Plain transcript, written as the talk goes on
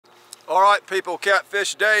Alright people,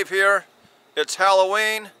 Catfish Dave here. It's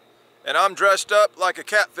Halloween and I'm dressed up like a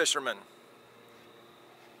catfisherman.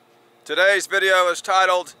 Today's video is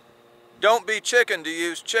titled, Don't Be Chicken to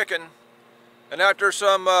Use Chicken. And after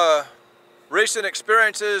some recent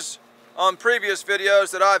experiences on previous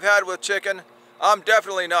videos that I've had with chicken, I'm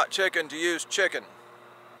definitely not chicken to use chicken.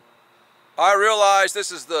 I realize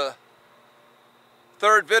this is the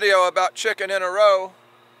third video about chicken in a row,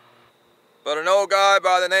 but an old guy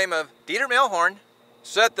by the name of Dieter Milhorn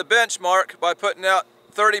set the benchmark by putting out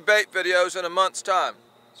 30 bait videos in a month's time.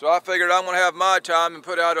 So I figured I'm going to have my time and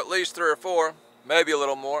put out at least 3 or 4, maybe a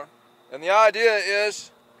little more. And the idea is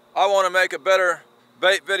I want to make a better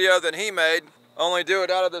bait video than he made, only do it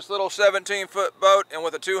out of this little 17-foot boat and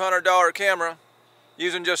with a $200 camera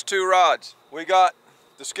using just 2 rods. We got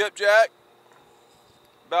the Skipjack,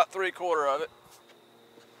 about 3/4 of it.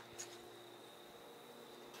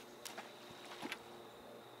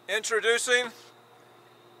 Introducing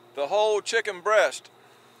the whole chicken breast.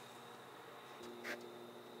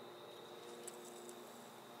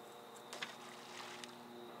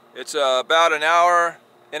 It's about an hour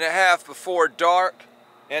and a half before dark,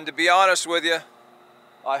 and to be honest with you,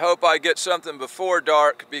 I hope I get something before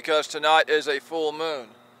dark because tonight is a full moon.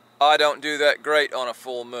 I don't do that great on a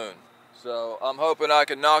full moon, so I'm hoping I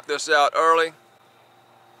can knock this out early.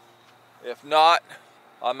 If not,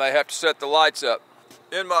 I may have to set the lights up.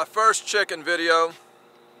 In my first chicken video,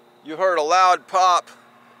 you heard a loud pop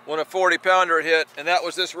when a 40-pounder hit, and that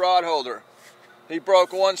was this rod holder. He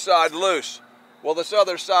broke one side loose. Well, this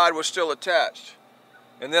other side was still attached.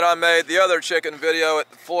 And then I made the other chicken video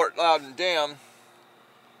at the Fort Loudon Dam,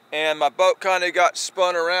 and my boat kind of got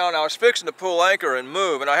spun around. I was fixing to pull anchor and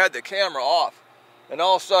move, and I had the camera off. And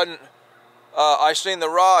all of a sudden, I seen the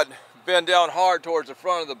rod bend down hard towards the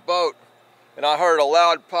front of the boat, and I heard a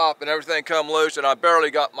loud pop and everything come loose, and I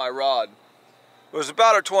barely got my rod. It was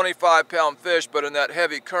about a 25-pound fish, but in that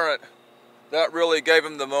heavy current, that really gave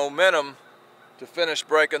him the momentum to finish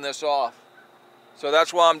breaking this off. So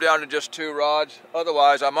that's why I'm down to just 2 rods.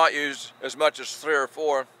 Otherwise, I might use as much as 3 or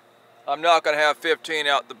 4. I'm not going to have 15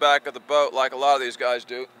 out the back of the boat like a lot of these guys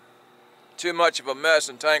do. Too much of a mess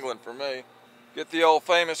and tangling for me. Get the old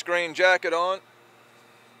famous green jacket on.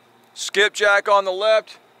 Skipjack on the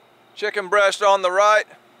left, chicken breast on the right.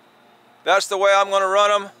 That's the way I'm going to run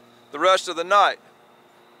them the rest of the night,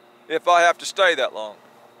 if I have to stay that long.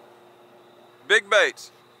 Big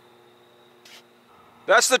baits.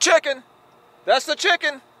 That's the chicken. That's the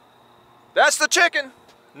chicken. That's the chicken.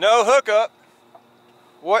 No hookup.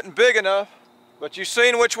 Wasn't big enough, but you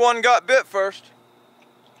seen which one got bit first.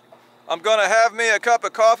 I'm gonna have me a cup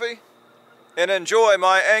of coffee and enjoy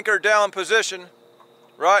my anchor down position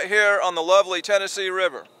right here on the lovely Tennessee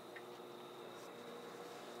River.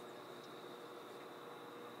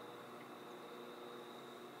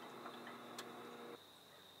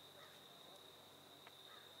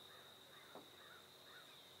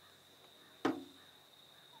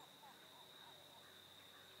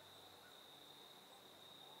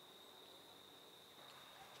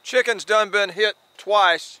 Chicken's done been hit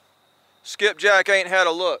twice. Skipjack ain't had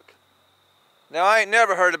a look. Now, I ain't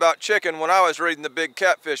never heard about chicken when I was reading the big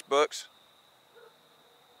catfish books.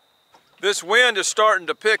 This wind is starting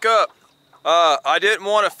to pick up. I didn't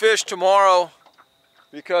want to fish tomorrow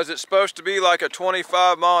because it's supposed to be like a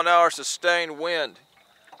 25-mile-an-hour sustained wind.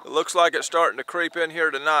 It looks like it's starting to creep in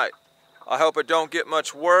here tonight. I hope it don't get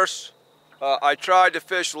much worse. I tried to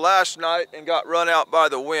fish last night and got run out by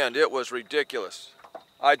the wind. It was ridiculous.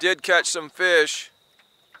 I did catch some fish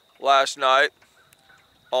last night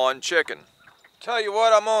on chicken. Tell you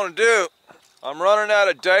what I'm gonna do. I'm running out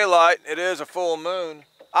of daylight. It is a full moon.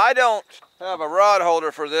 I don't have a rod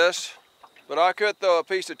holder for this, but I could throw a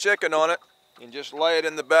piece of chicken on it and just lay it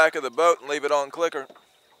in the back of the boat and leave it on clicker.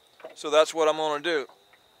 So that's what I'm gonna do.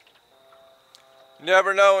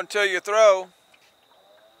 Never know until you throw.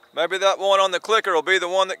 Maybe that one on the clicker will be the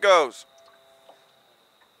one that goes.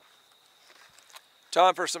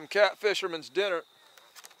 Time for some catfisherman's dinner.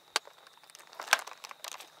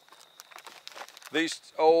 These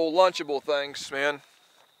old Lunchable things, man.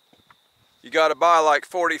 You gotta buy like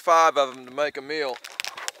 45 of them to make a meal.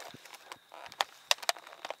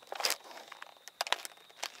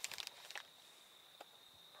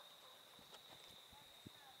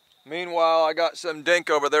 Meanwhile, I got some dink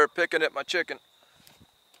over there picking at my chicken.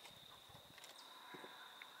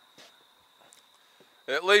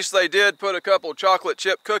 At least they did put a couple chocolate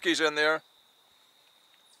chip cookies in there,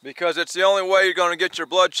 because it's the only way you're going to get your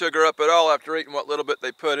blood sugar up at all after eating what little bit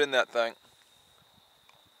they put in that thing.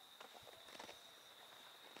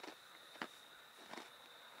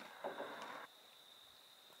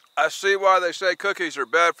 I see why they say cookies are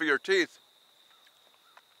bad for your teeth.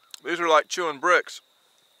 These are like chewing bricks.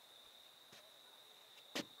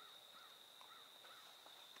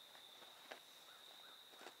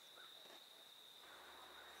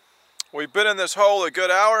 We've been in this hole a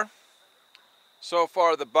good hour. So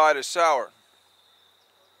far the bite is sour.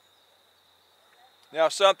 Now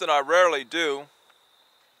something I rarely do,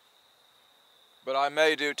 but I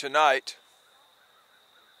may do tonight,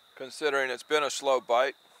 considering it's been a slow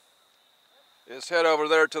bite, is head over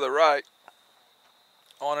there to the right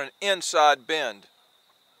on an inside bend.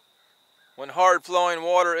 When hard flowing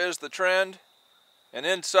water is the trend, an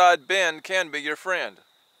inside bend can be your friend.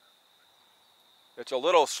 It's a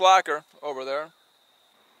little slacker over there.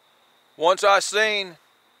 Once I seen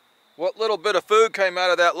what little bit of food came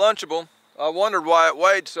out of that Lunchable, I wondered why it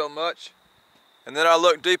weighed so much. And then I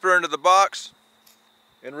looked deeper into the box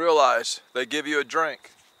and realized they give you a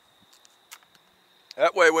drink.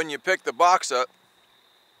 That way when you pick the box up,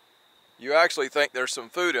 you actually think there's some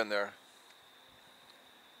food in there.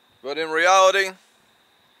 But in reality,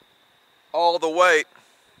 all the weight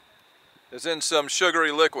is in some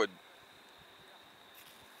sugary liquid.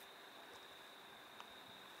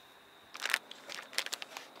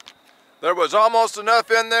 There was almost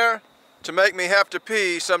enough in there to make me have to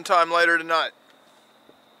pee sometime later tonight.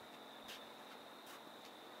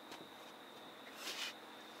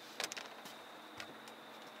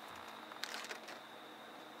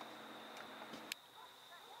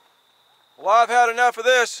 Well, I've had enough of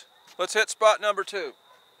this. Let's hit spot number 2.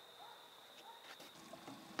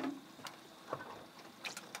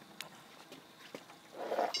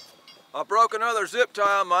 I broke another zip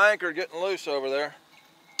tie on my anchor getting loose over there.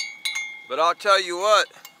 But I'll tell you what,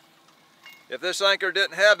 if this anchor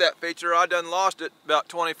didn't have that feature, I done lost it about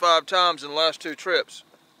 25 times in the last 2 trips.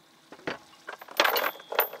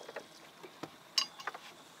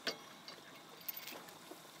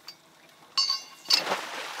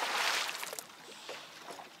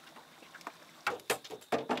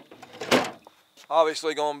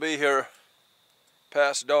 Obviously gonna be here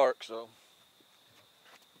past dark, so.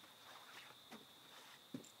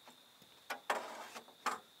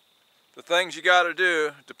 The things you gotta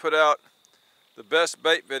do to put out the best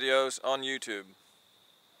bait videos on YouTube.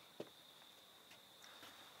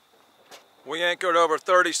 We anchored over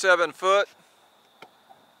 37 foot.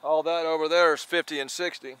 All that over there is 50 and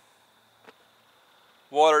 60.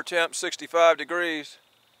 Water temp 65 degrees.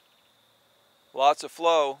 Lots of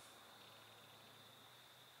flow.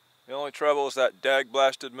 The only trouble is that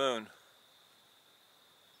dag-blasted moon.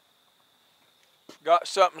 Got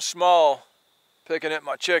something small picking at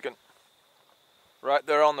my chicken. Right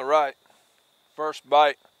there on the right. First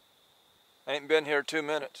bite. Ain't been here 2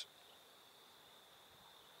 minutes.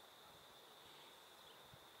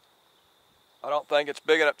 I don't think it's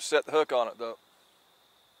big enough to set the hook on it though.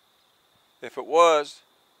 If it was,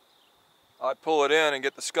 I'd pull it in and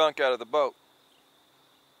get the skunk out of the boat.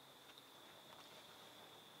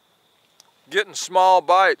 Getting small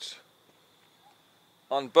bites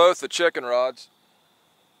on both the chicken rods.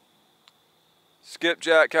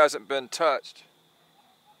 Skipjack hasn't been touched.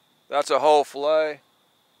 That's a whole fillet.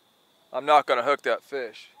 I'm not going to hook that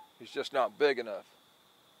fish. He's just not big enough.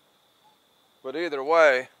 But either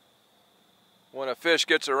way, when a fish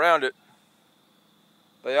gets around it,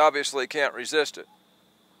 they obviously can't resist it.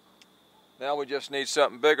 Now we just need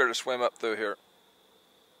something bigger to swim up through here.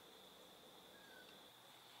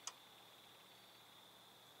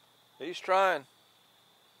 He's trying.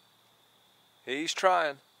 He's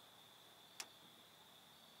trying.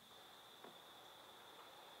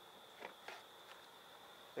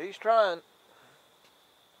 He's trying.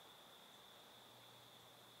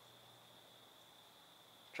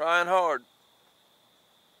 Trying hard.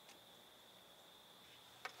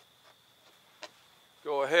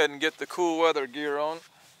 Go ahead and get the cool weather gear on.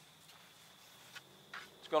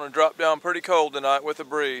 It's going to drop down pretty cold tonight with a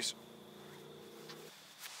breeze.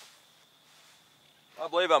 I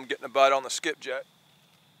believe I'm getting a bite on the skipjack.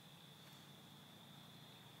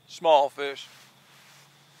 Small fish.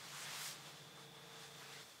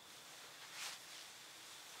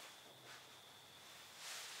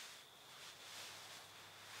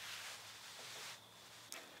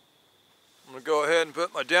 I'm going to go ahead and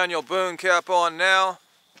put my Daniel Boone cap on now,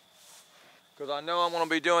 because I know I'm going to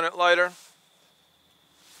be doing it later,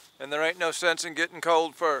 and there ain't no sense in getting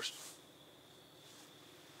cold first.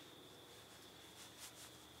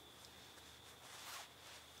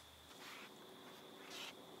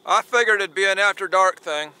 I figured it'd be an after dark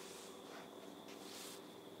thing.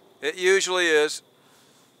 It usually is.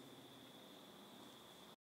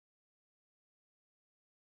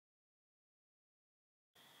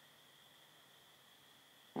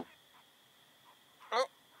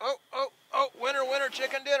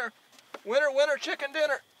 chicken dinner. Winner, winner, chicken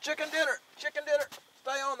dinner. Chicken dinner, chicken dinner.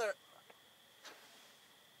 Stay on there.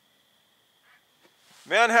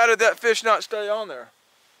 Man, how did that fish not stay on there?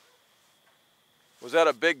 Was that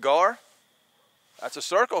a big gar? That's a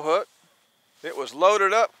circle hook. It was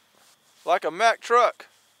loaded up like a Mack truck.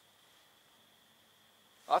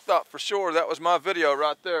 I thought for sure that was my video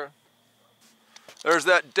right there. There's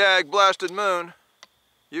that dag blasted moon.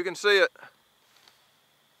 You can see it.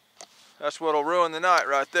 That's what'll ruin the night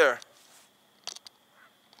right there.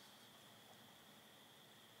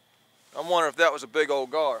 I'm wondering if that was a big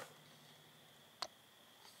old gar.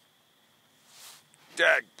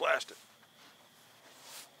 Dag blasted.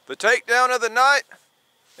 The takedown of the night,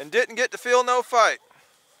 and didn't get to feel no fight.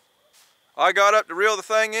 I got up to reel the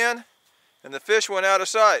thing in, and the fish went out of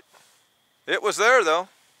sight. It was there though.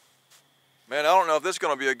 Man, I don't know if this is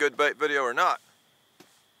going to be a good bait video or not.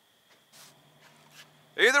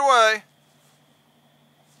 Either way,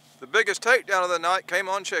 the biggest takedown of the night came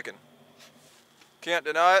on chicken. Can't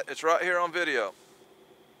deny it, it's right here on video.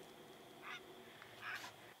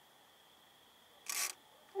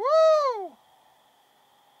 Woo!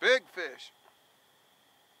 Big fish.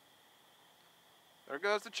 There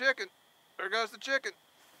goes the chicken. There goes the chicken.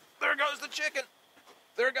 There goes the chicken.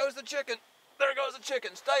 There goes the chicken. There goes the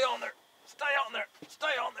chicken. Stay on there. Stay on there.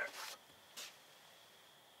 Stay on there.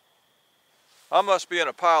 I must be in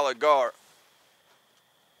a pile of gar.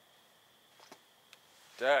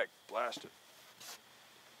 Dag blasted.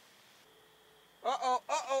 Uh-oh,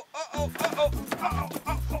 uh-oh, uh-oh, uh-oh, uh-oh,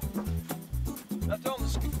 uh-oh. That's on the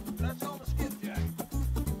skipjack.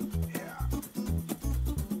 Yeah.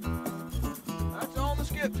 That's on the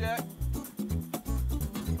skipjack.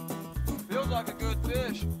 Feels like a good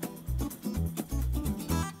fish.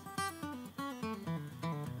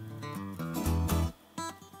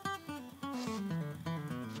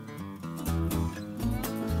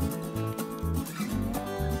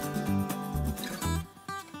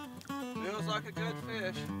 Feels like a good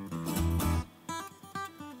fish.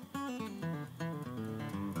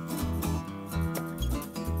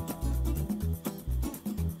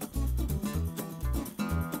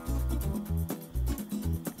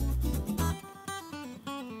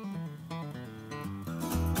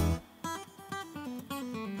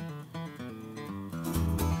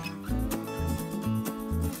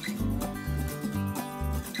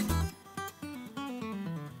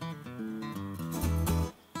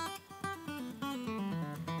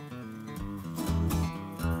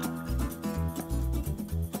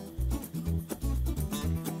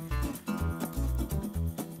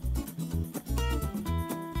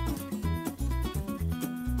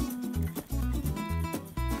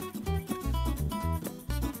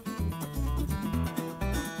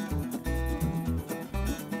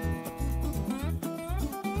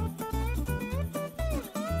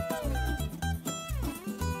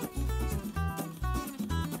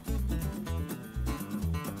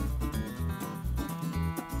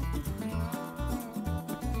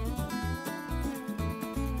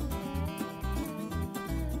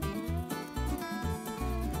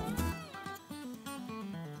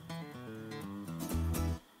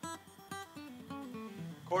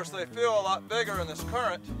 Of course, they feel a lot bigger in this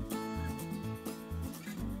current,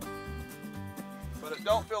 but it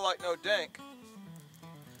don't feel like no dink.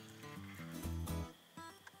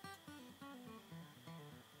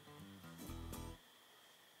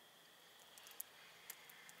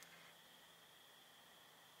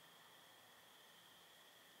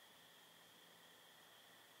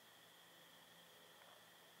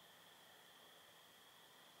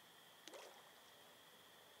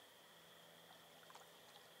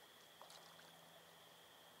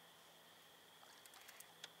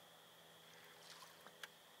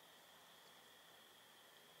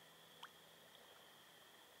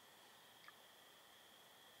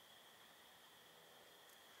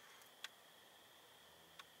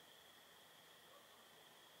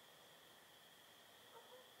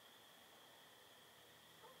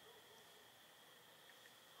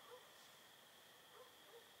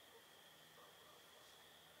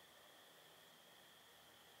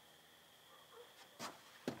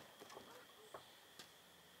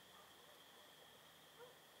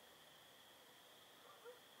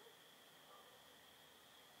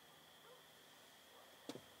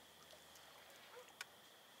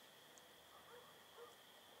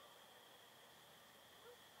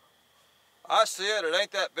 I see it, it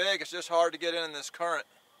ain't that big, it's just hard to get in this current.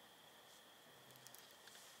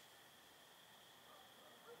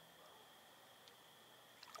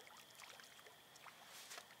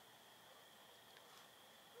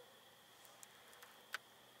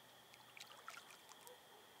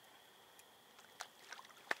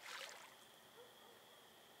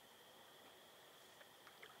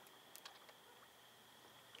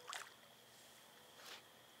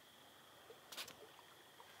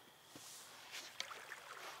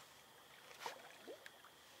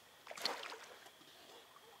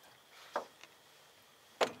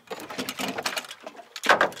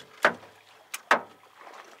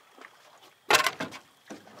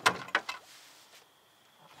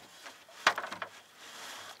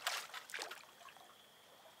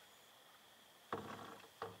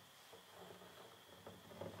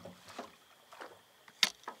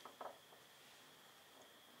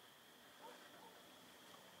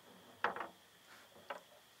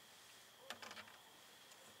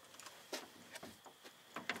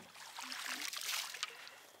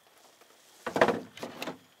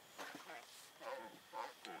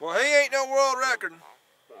 Well, he ain't no world record.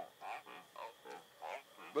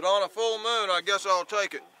 But on a full moon, I guess I'll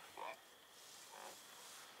take it.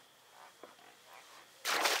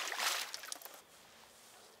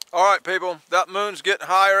 All right, people, that moon's getting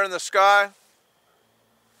higher in the sky.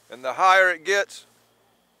 And the higher it gets,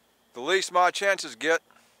 the least my chances get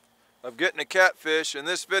of getting a catfish in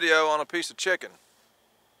this video on a piece of chicken.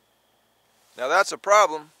 Now that's a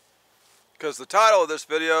problem, because the title of this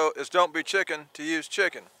video is Don't Be Chicken to Use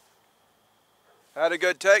Chicken. Had a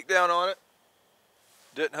good takedown on it,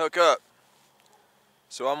 didn't hook up.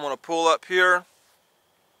 So I'm going to pull up here.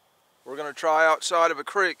 We're going to try outside of a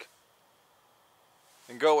creek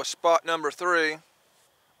and go with spot number 3.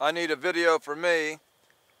 I need a video for me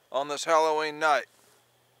on this Halloween night.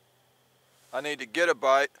 I need to get a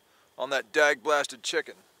bite on that dag-blasted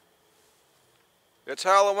chicken. It's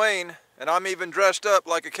Halloween, and I'm even dressed up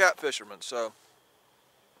like a catfisherman, so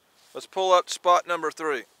let's pull up spot number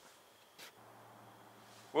 3.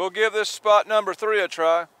 We'll give this spot number 3 a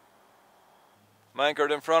try. I'm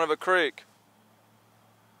anchored in front of a creek.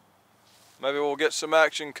 Maybe we'll get some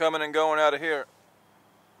action coming and going out of here.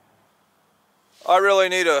 I really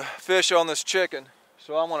need a fish on this chicken,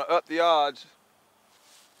 so I'm going to up the odds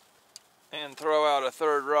and throw out a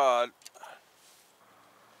 3rd rod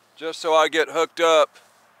just so I get hooked up,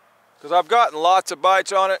 because I've gotten lots of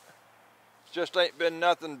bites on it. Just ain't been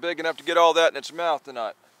nothing big enough to get all that in its mouth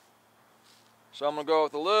tonight. So I'm going to go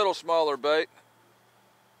with a little smaller bait,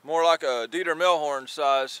 more like a Dieter Milhorn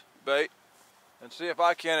size bait, and see if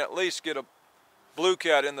I can at least get a blue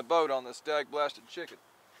cat in the boat on this dag-blasted chicken.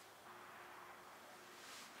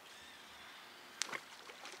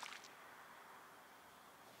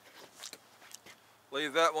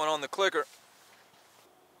 Leave that one on the clicker.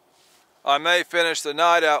 I may finish the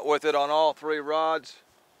night out with it on all 3 rods,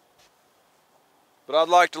 but I'd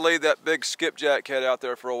like to leave that big skipjack head out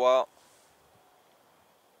there for a while.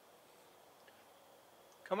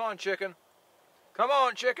 Come on, chicken. Come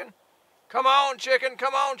on, chicken. Come on, chicken.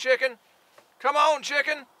 Come on, chicken. Come on,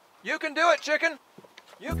 chicken. You can do it, chicken.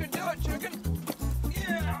 You can do it, chicken.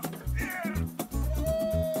 Yeah. Yeah.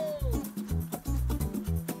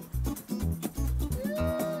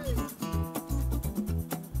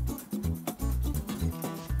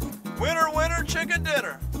 Winner, winner, chicken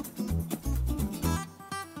dinner.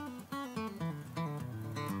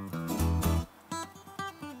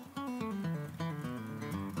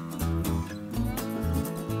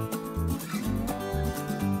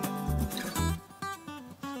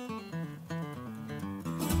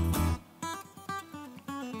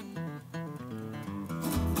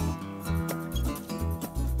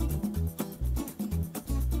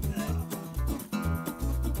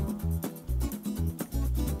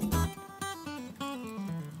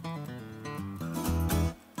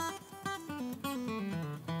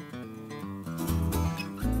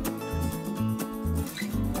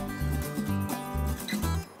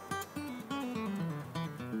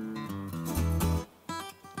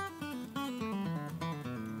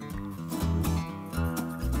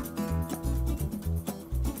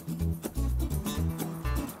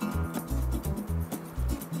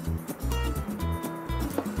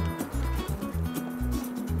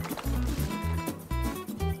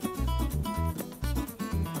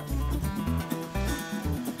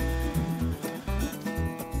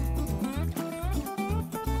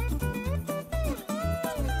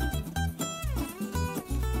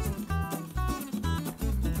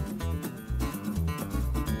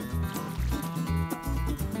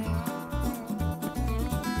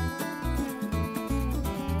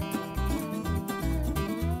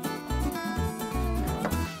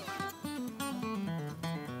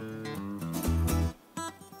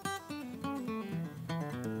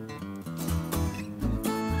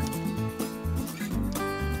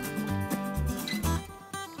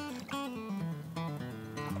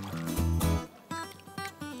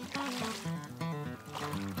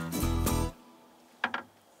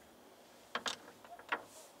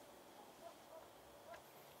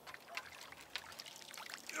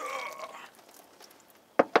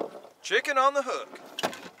 Chicken on the hook.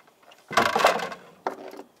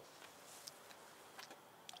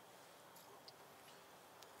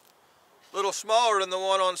 A little smaller than the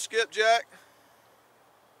one on Skipjack,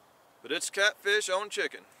 but it's catfish on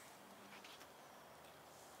chicken.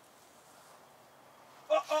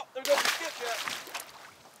 Oh, there goes the Skipjack.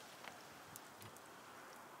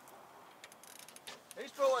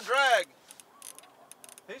 He's pulling drag.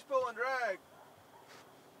 He's pulling drag.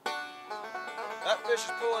 That fish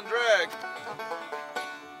is pulling drag.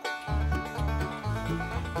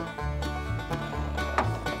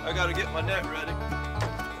 I gotta get my net ready.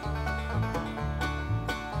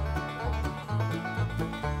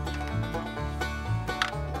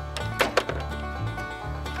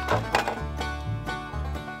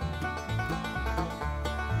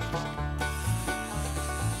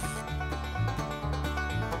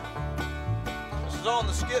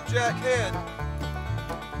 skipjack head.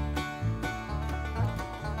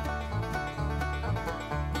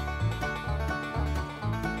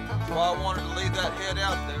 That's why I wanted to leave that head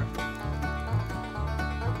out there.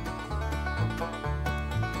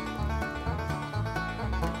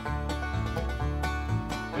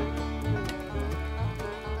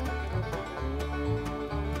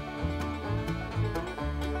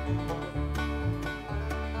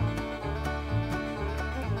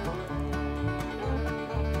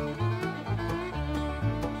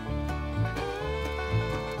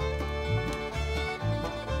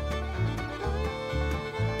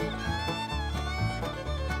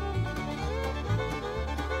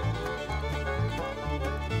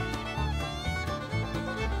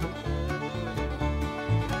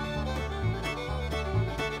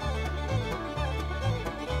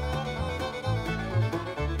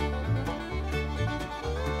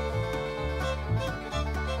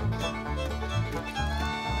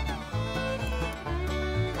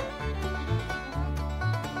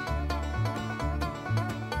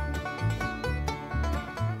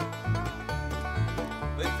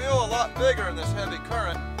 They feel a lot bigger in this heavy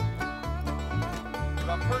current, but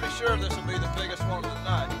I'm pretty sure this will be the biggest one of the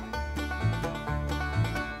night.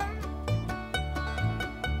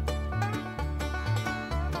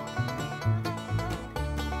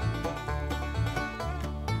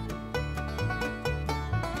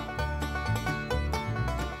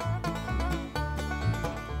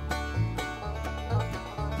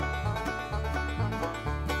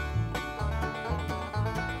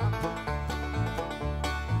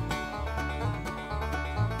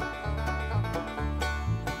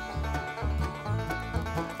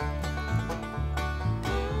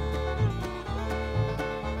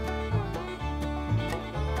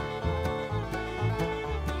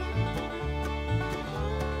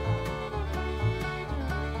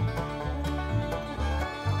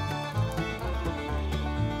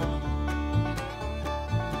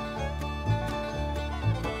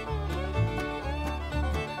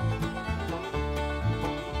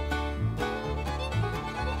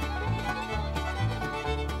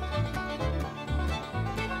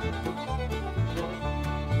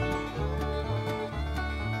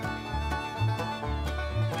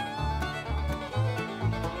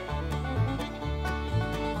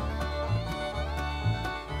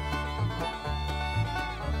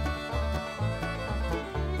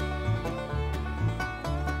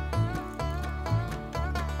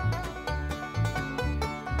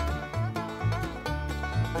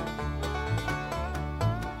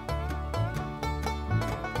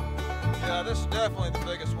 Yeah, this is definitely the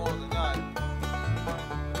biggest one of the night.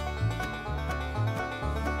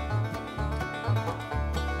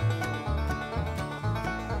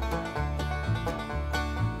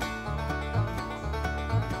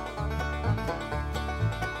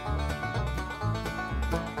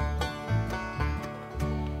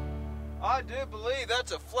 I do believe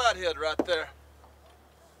that's a flathead right there.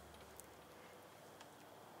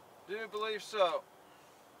 Do believe so.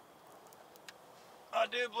 I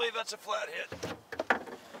do believe that's a flathead.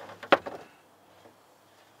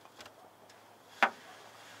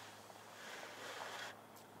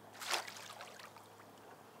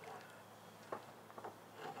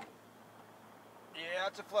 Yeah,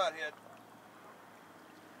 it's a flathead.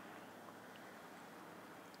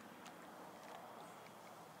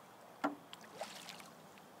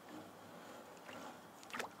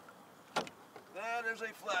 That is a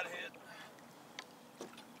flathead.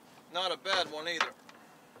 Not a bad one either.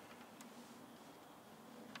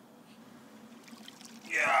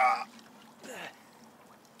 Yeah.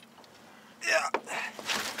 Yeah.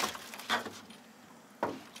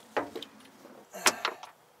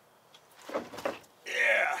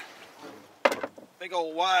 Yeah. Big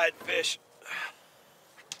old wide fish.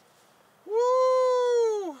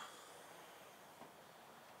 Woo!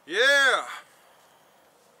 Yeah.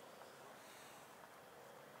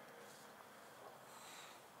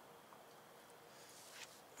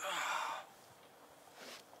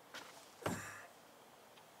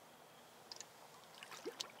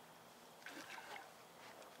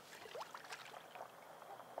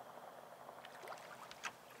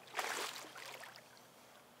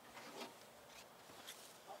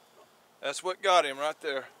 That's what got him right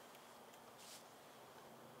there.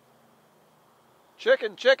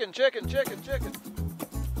 Chicken, chicken, chicken, chicken, chicken.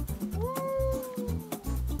 Woo!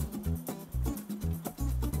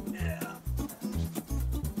 Yeah.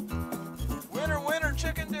 Winner, winner,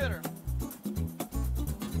 chicken dinner.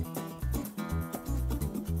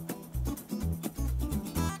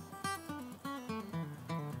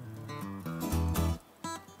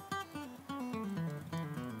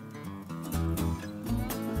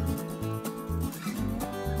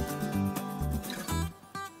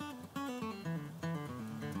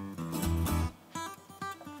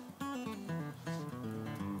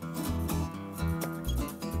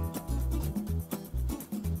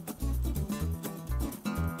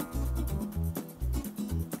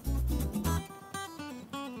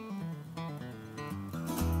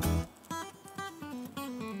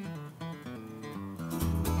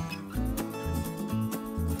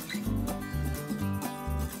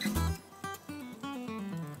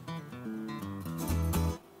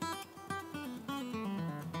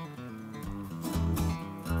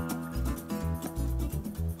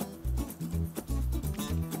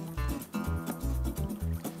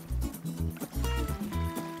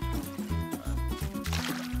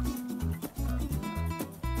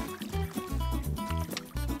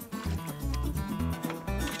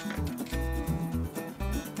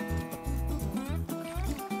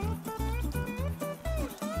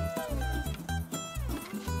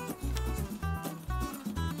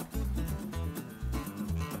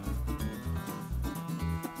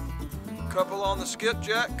 Couple on the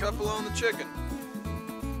skipjack, couple on the chicken.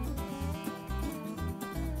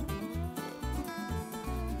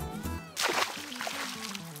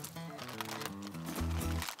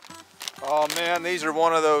 Oh man, these are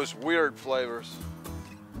one of those weird flavors.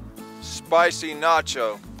 Spicy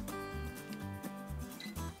nacho.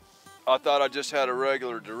 I thought I just had a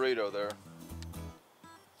regular Dorito there.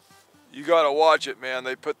 You gotta watch it, man.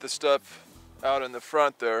 They put the stuff out in the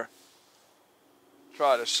front there.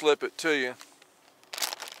 Try to slip it to you.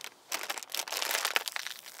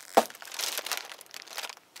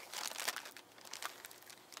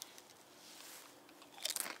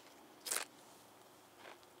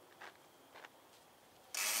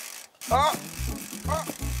 Ah! Ah!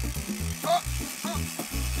 Ah! Ah!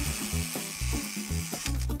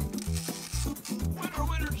 Winner,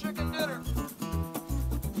 winner, chicken dinner.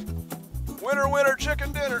 Winner, winner,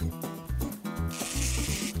 chicken dinner.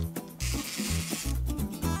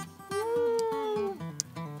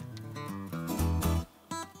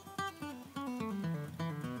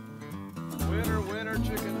 Winner, winner,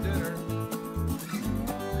 chicken dinner.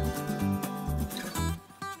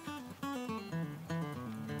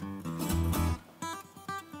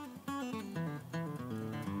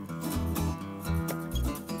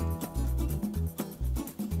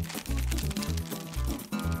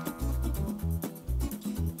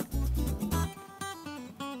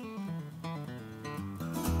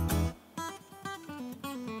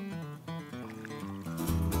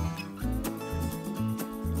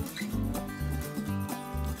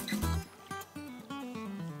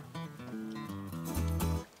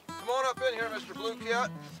 Come on up in here, Mr. Blue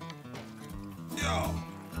Cat. Yo.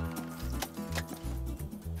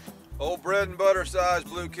 Old bread and butter size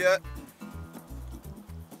Blue Cat.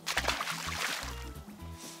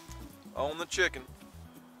 On the chicken.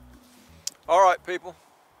 All right, people.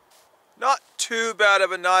 Not too bad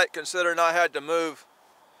of a night considering I had to move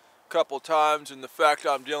a couple times and the fact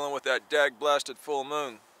I'm dealing with that dag-blasted full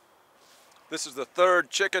moon. This is the third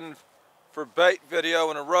chicken for bait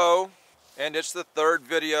video in a row, and it's the third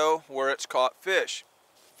video where it's caught fish.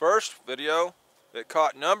 First video, it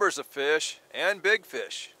caught numbers of fish and big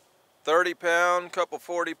fish. 30-pound, couple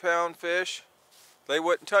 40-pound fish. They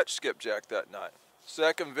wouldn't touch skipjack that night.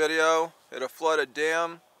 Second video, at a flooded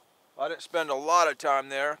dam. I didn't spend a lot of time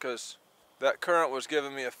there because that current was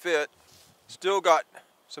giving me a fit. Still got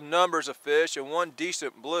some numbers of fish and one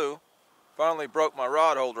decent blue. Finally broke my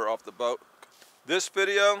rod holder off the boat. This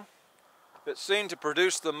video, it seemed to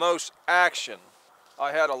produce the most action.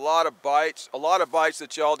 I had a lot of bites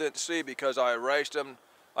that y'all didn't see because I erased them.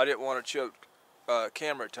 I didn't want to choke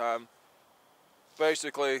camera time.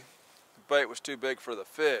 Basically, the bait was too big for the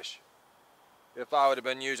fish. If I would have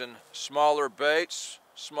been using smaller baits,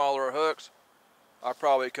 smaller hooks, I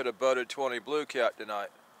probably could have boated 20 blue cat tonight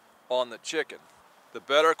on the chicken. The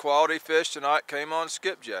better quality fish tonight came on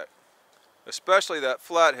skipjack, especially that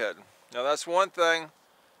flathead. Now that's one thing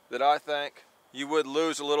that I think you would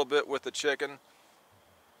lose a little bit with the chicken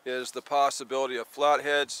is the possibility of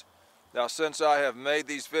flatheads. Now since I have made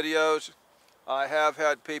these videos, I have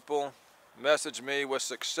had people message me with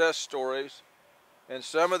success stories, and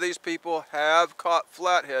some of these people have caught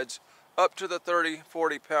flatheads up to the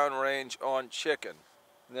 30-40 pound range on chicken.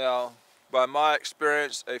 Now by my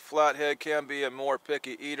experience, a flathead can be a more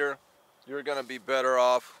picky eater. You're going to be better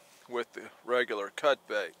off with the regular cut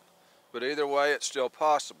bait, but either way it's still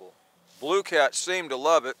possible. Blue cat seemed to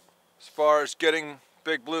love it. As far as getting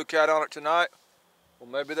big blue cat on it tonight, well,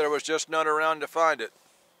 maybe there was just none around to find it.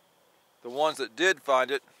 The ones that did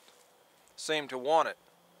find it seemed to want it,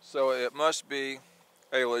 so it must be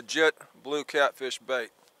a legit blue catfish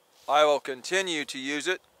bait. I will continue to use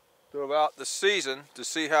it throughout the season to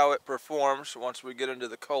see how it performs once we get into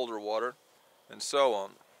the colder water and so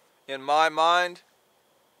on. In my mind,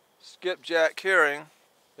 skipjack herring,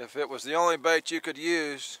 if it was the only bait you could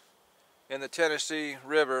use in the Tennessee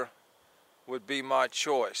River, would be my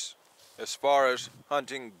choice as far as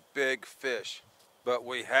hunting big fish. But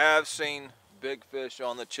we have seen big fish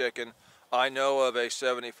on the chicken. I know of a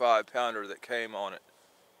 75 pounder that came on it,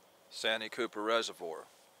 Santee Cooper Reservoir.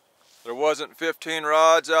 There wasn't 15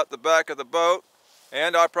 rods out the back of the boat,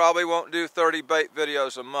 and I probably won't do 30 bait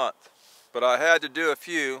videos a month, but I had to do a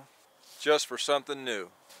few just for something new.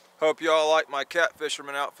 Hope y'all like my cat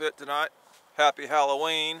fisherman outfit tonight. Happy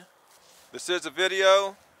Halloween. This is a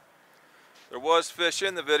video. There was fish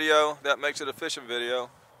in the video. That makes it a fishing video.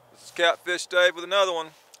 This is Catfish Dave with another one.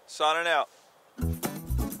 Signing out.